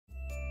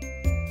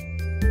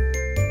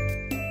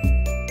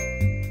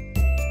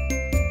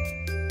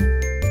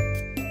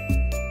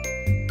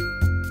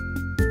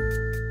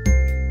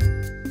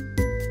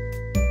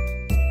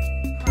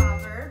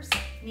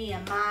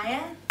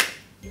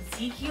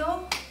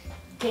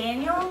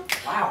Daniel.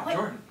 Wow,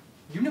 Jordan,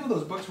 you know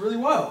those books really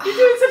well. You're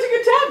doing such a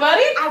good job,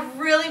 buddy. I've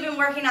really been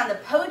working on the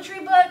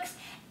poetry books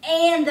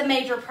and the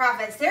major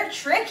prophets. They're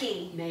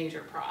tricky.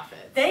 Major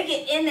prophets. They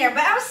get in there, but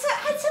I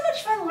had so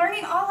much fun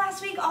learning all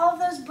last week, all of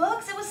those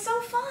books. It was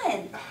so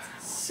fun.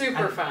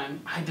 Super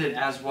fun. I did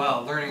as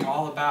well, learning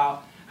all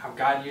about how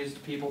God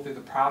used people through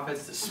the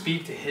prophets to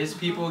speak to his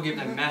people, give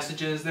them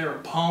messages. There were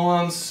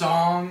poems,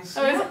 songs.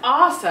 Oh, it was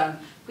awesome.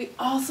 We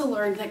also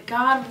learned that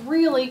God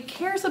really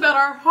cares about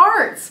our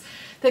hearts.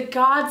 That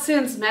God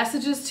sends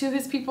messages to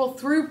his people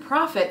through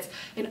prophets.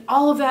 And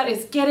all of that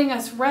is getting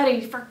us ready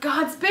for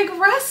God's big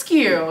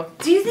rescue.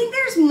 Do you think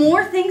there's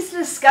more things to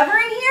discover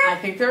in here? I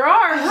think there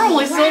are. We're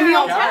only still in the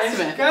Old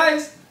Testament.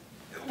 Guys,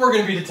 we're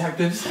going to be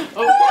detectives.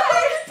 Okay.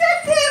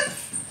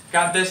 Detectives!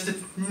 Got this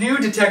new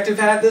detective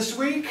hat this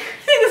week.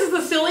 I think this is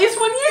the silliest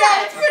one yet.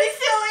 Yeah, it's pretty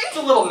silly. It's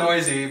a little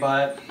noisy,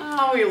 but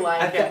Oh, we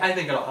like it. I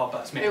think it'll help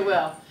us, maybe. It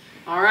will.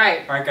 All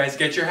right. All right, guys,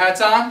 get your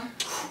hats on.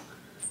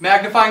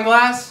 Magnifying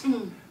glass.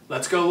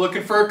 Let's go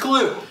looking for a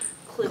clue.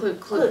 Clue.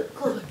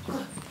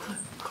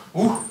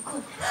 Ooh.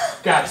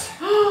 Guys,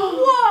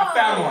 Whoa! I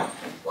found one.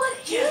 What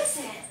is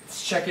it?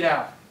 Let's check it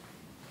out.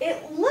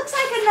 It looks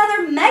like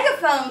another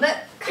megaphone,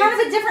 but kind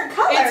of a different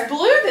color. It's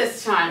blue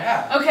this time.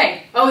 Yeah.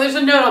 Okay. Oh, there's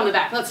a note on the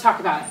back. Let's talk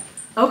about it.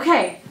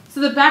 Okay. So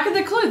the back of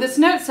the clue, this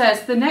note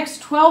says the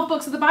next 12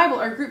 books of the Bible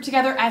are grouped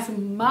together as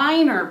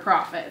minor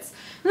prophets.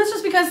 And that's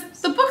just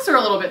because the books are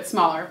a little bit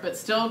smaller, but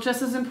still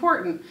just as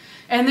important.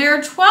 And there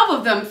are 12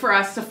 of them for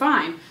us to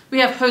find. We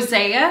have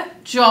Hosea,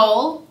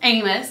 Joel,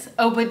 Amos,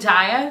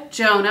 Obadiah,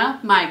 Jonah,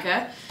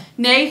 Micah,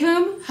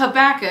 Nahum,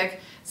 Habakkuk,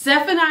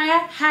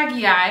 Zephaniah,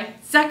 Haggai,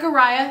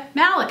 Zechariah,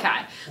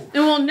 Malachi.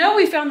 And we'll know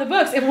we found the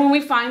books when we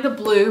find the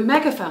blue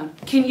megaphone.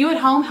 Can you at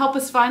home help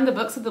us find the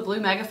books of the blue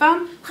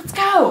megaphone? Let's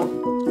go.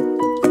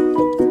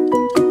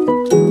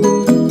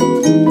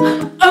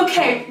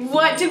 Okay,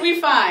 what did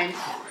we find?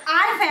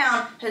 I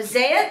found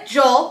Hosea,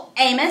 Joel,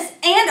 Amos,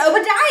 and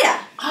Obadiah.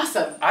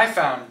 Awesome. I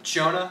found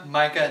Jonah,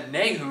 Micah,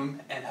 Nahum,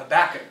 and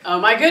Habakkuk. Oh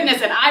my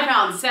goodness, and I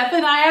found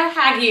Zephaniah,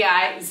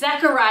 Haggai,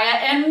 Zechariah,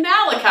 and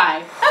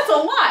Malachi. That's a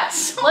lot.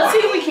 Let's see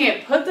if we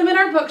can't put them in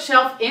our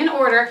bookshelf in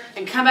order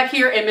and come back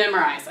here and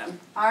memorize them.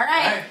 All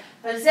right.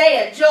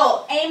 Hosea,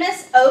 Joel,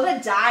 Amos,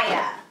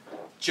 Obadiah.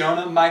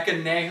 Jonah, Micah,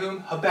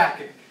 Nahum,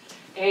 Habakkuk.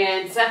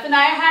 And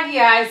Zephaniah,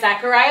 Haggai,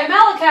 Zechariah,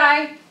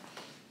 Malachi.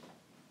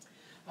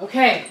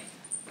 Okay,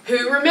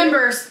 who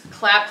remembers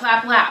clap,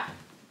 clap, lap?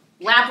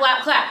 Lap,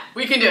 lap, clap.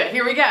 We can do it.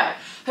 Here we go.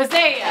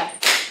 Hosea,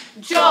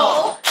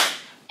 Joel,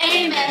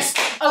 Amos,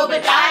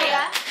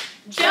 Obadiah,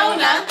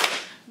 Jonah,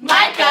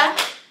 Micah,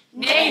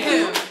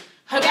 Nahum,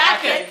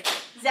 Habakkuk,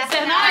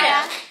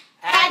 Zephaniah,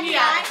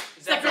 Haggai,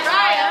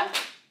 Zechariah,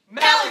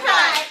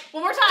 Malachi.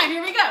 One more time.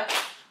 Here we go.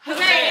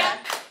 Hosea,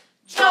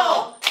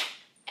 Joel,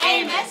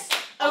 Amos,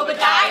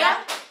 Obadiah,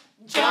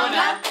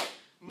 Jonah,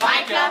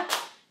 Micah,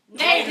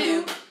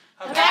 Nahum,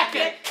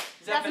 Habakkuk,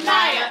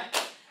 Zephaniah,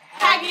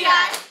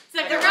 Haggai,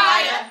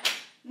 Zechariah,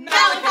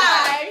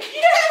 Malachi.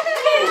 Yeah!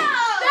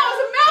 That was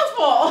a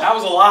mouthful. That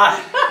was a lot.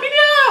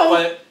 I know.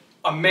 But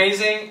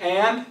amazing,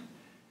 and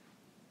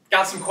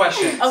got some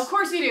questions. Of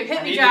course you do.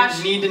 Hit me,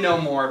 Josh. Need to know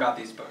more about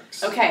these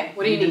books. Okay,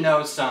 what do you need? To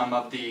know some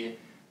of the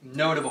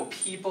notable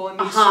people in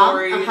these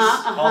stories.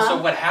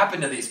 Also, what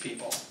happened to these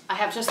people. I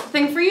have just the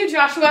thing for you,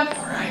 Joshua.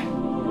 All right.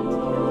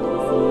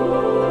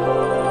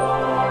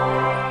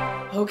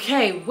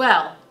 Okay,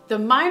 well, the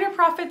minor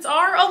prophets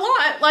are a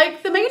lot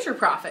like the major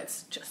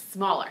prophets, just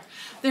smaller.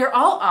 They're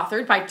all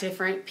authored by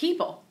different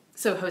people.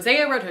 So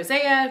Hosea wrote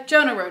Hosea,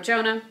 Jonah wrote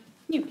Jonah,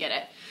 you get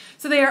it.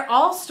 So they are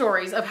all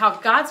stories of how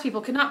God's people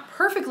could not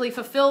perfectly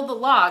fulfill the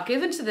law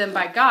given to them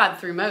by God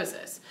through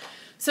Moses.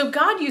 So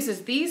God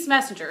uses these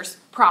messengers,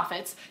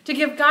 prophets, to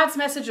give God's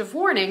message of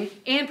warning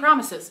and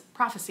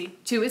prophecy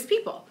to his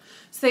people.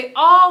 So they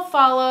all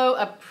follow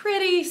a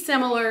pretty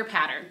similar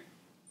pattern.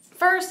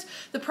 First,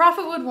 the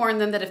prophet would warn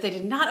them that if they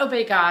did not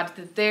obey God,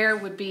 that there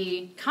would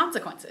be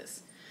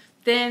consequences.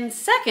 Then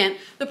second,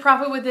 the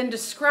prophet would then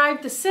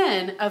describe the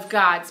sin of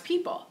God's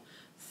people.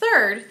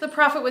 Third, the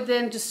prophet would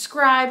then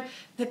describe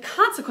the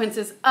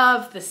consequences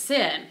of the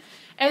sin.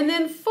 And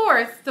then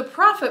fourth, the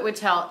prophet would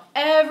tell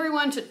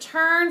everyone to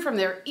turn from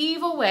their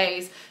evil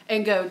ways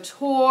and go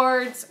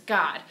towards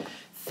God.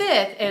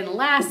 Fifth, and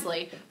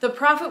lastly, the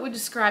prophet would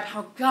describe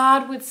how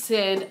God would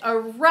send a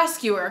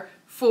rescuer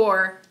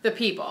for the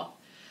people.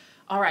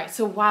 All right,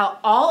 so while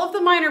all of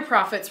the minor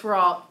prophets were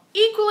all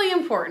equally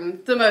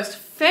important, the most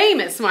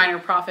famous minor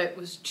prophet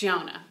was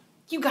Jonah.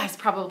 You guys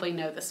probably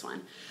know this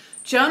one.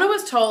 Jonah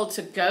was told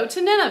to go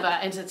to Nineveh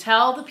and to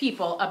tell the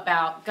people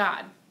about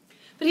God.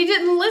 But he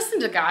didn't listen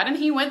to God, and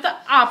he went the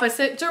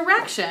opposite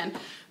direction,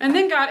 and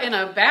then got in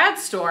a bad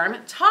storm,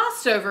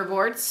 tossed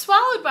overboard,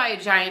 swallowed by a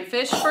giant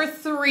fish for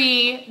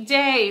 3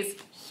 days.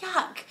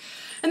 Yuck.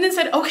 And then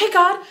said, okay,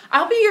 God,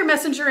 I'll be your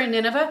messenger in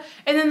Nineveh.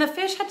 And then the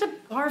fish had to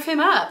barf him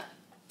up.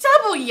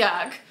 Double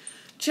yuck.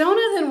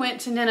 Jonah then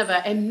went to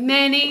Nineveh, and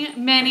many,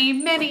 many,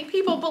 many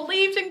people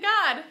believed in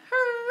God.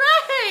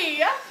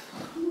 Hooray!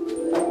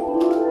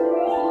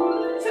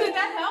 So did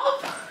that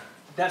help?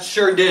 That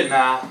sure did,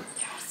 Mal.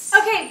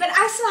 Okay, but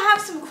I still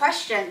have some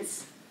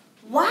questions.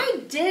 Why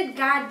did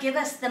God give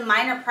us the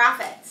minor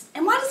prophets?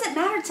 And why does it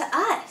matter to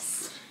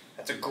us?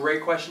 That's a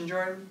great question,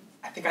 Jordan.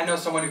 I think I know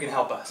someone who can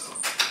help us.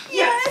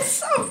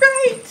 Yes, all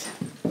right.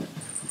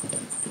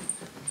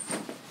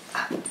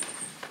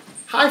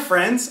 Hi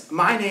friends,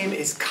 my name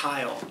is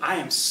Kyle. I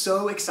am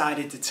so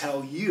excited to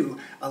tell you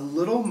a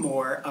little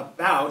more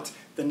about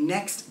the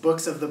next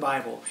books of the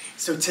Bible.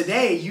 So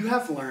today you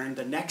have learned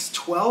the next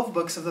 12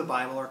 books of the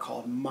Bible are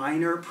called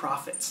minor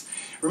prophets.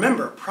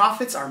 Remember,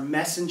 prophets are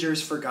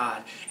messengers for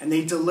God, and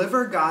they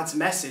deliver God's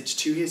message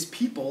to his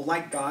people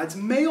like God's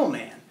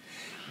mailman.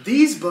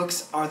 These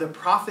books are the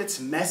prophets'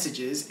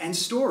 messages and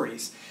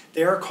stories.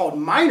 They are called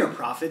minor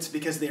prophets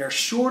because they are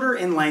shorter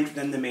in length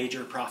than the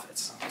major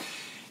prophets.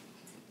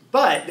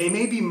 But they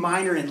may be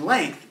minor in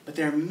length, but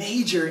they're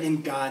major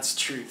in God's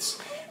truths.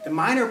 The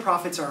minor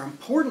prophets are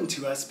important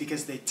to us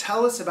because they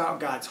tell us about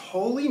God's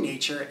holy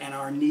nature and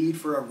our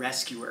need for a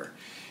rescuer.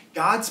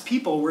 God's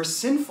people were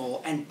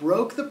sinful and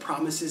broke the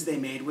promises they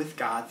made with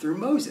God through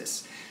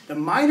Moses. The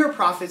minor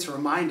prophets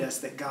remind us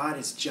that God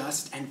is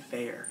just and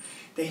fair.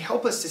 They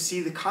help us to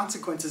see the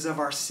consequences of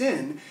our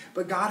sin,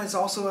 but God is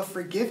also a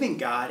forgiving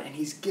God, and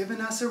he's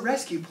given us a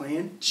rescue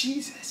plan,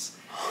 Jesus.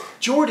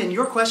 Jordan,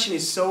 your question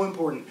is so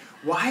important.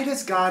 Why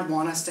does God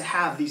want us to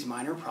have these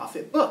minor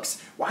prophet books?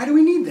 Why do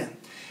we need them?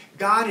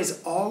 God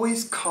is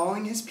always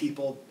calling his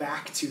people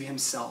back to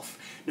himself.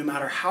 No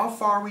matter how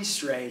far we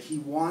stray, he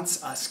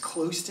wants us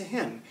close to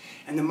him.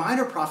 And the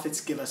minor prophets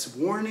give us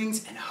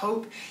warnings and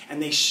hope,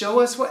 and they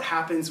show us what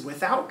happens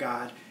without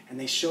God, and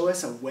they show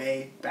us a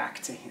way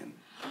back to him.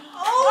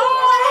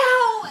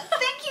 Oh, wow!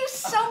 Thank you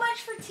so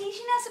much for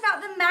teaching us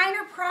about the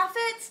minor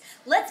prophets.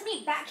 Let's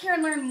meet back here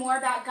and learn more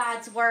about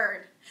God's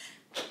word.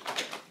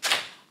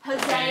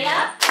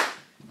 Hosea,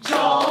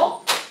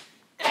 Joel,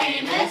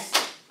 Amos,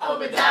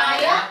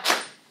 Obadiah,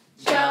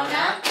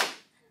 Jonah.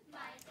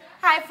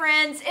 Hi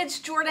friends, it's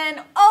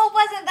Jordan. Oh,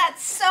 wasn't that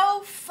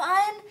so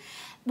fun?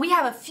 We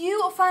have a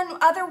few fun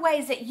other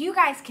ways that you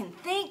guys can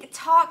think,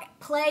 talk,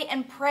 play,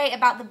 and pray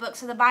about the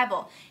books of the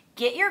Bible.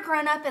 Get your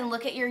grown-up and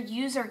look at your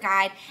user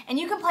guide, and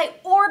you can play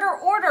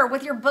Order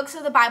with your books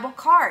of the Bible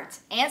cards,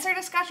 answer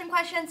discussion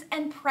questions,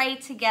 and pray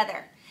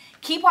together.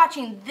 Keep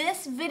watching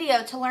this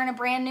video to learn a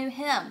brand new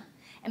hymn.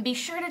 And be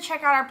sure to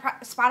check out our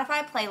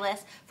Spotify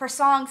playlist for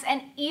songs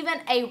and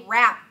even a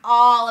rap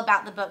all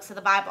about the books of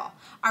the Bible.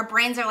 Our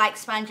brains are like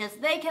sponges.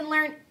 They can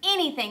learn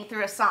anything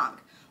through a song.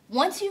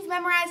 Once you've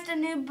memorized a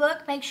new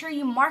book, make sure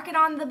you mark it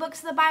on the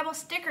Books of the Bible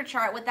sticker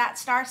chart with that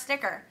star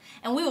sticker.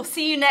 And we will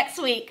see you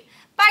next week.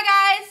 Bye,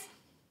 guys!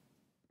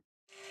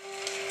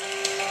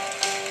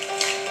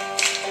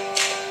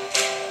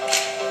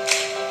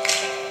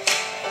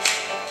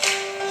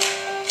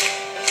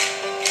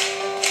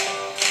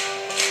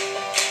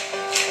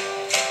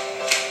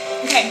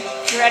 Okay,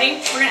 you ready?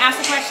 We're going to ask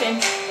the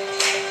question.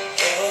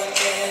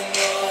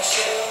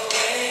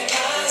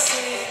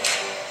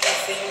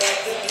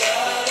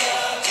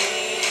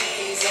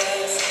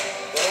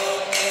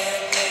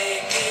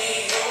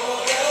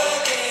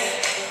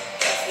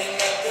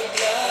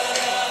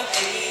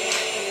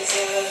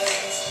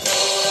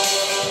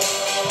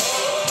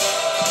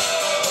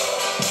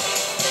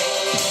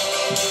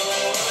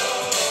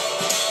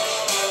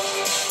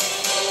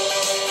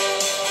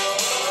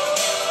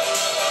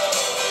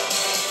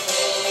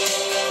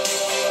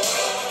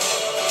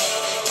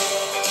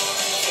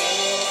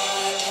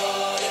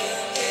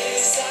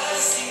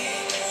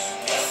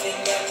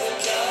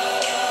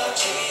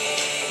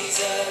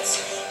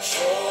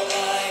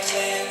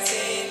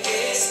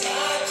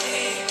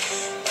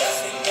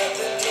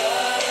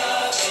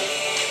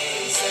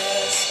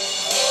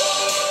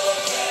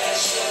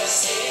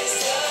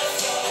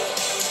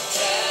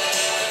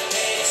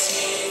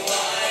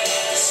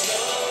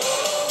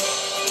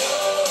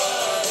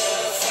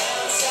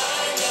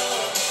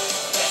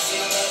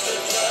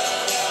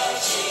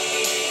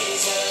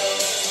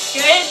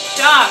 Good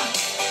job.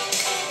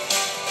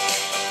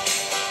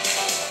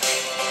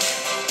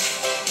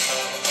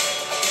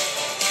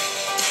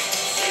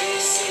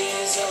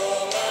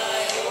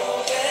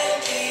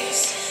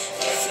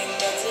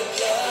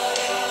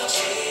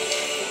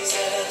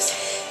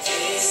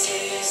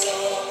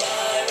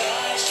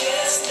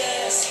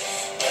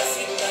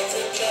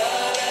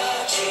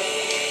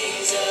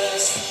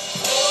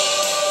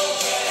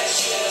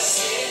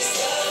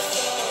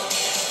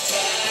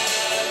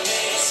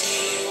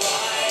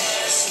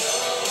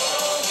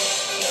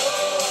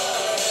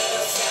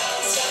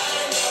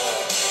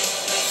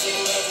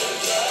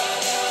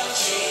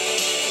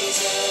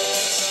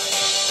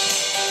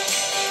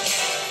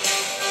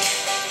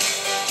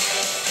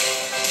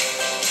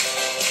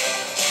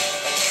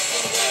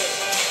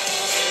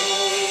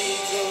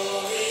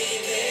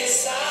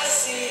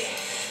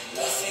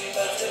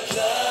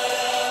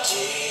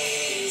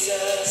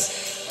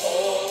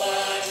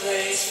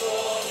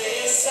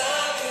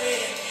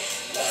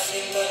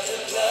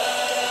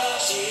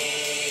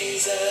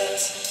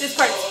 This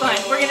part's fun.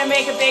 We're going to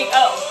make a big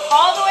O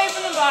all the way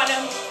from the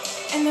bottom,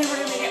 and then we're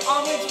going to make it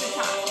all the way to the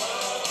top.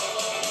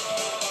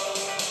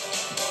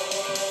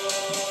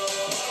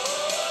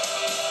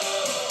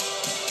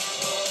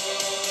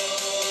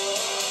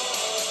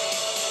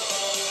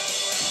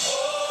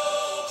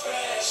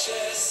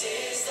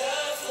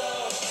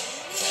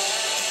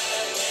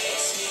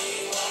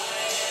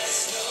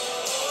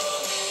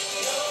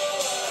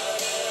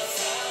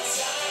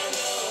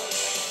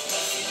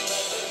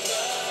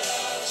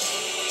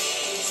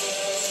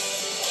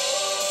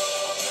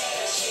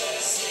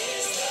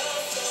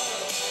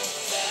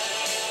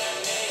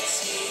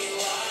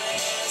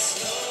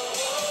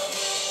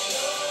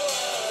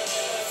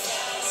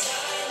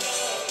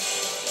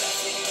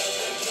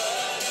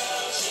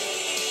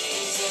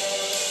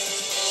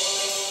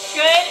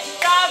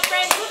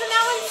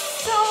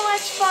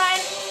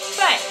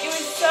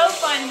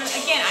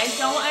 again, I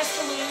don't want us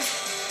to lose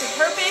the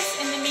purpose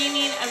and the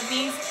meaning of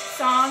these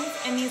songs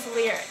and these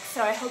lyrics.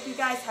 So I hope you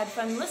guys had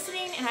fun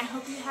listening, and I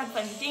hope you had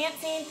fun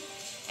dancing.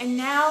 And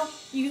now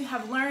you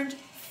have learned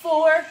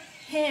 4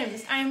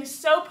 hymns. I am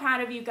so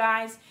proud of you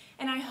guys,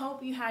 and I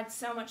hope you had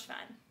so much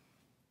fun.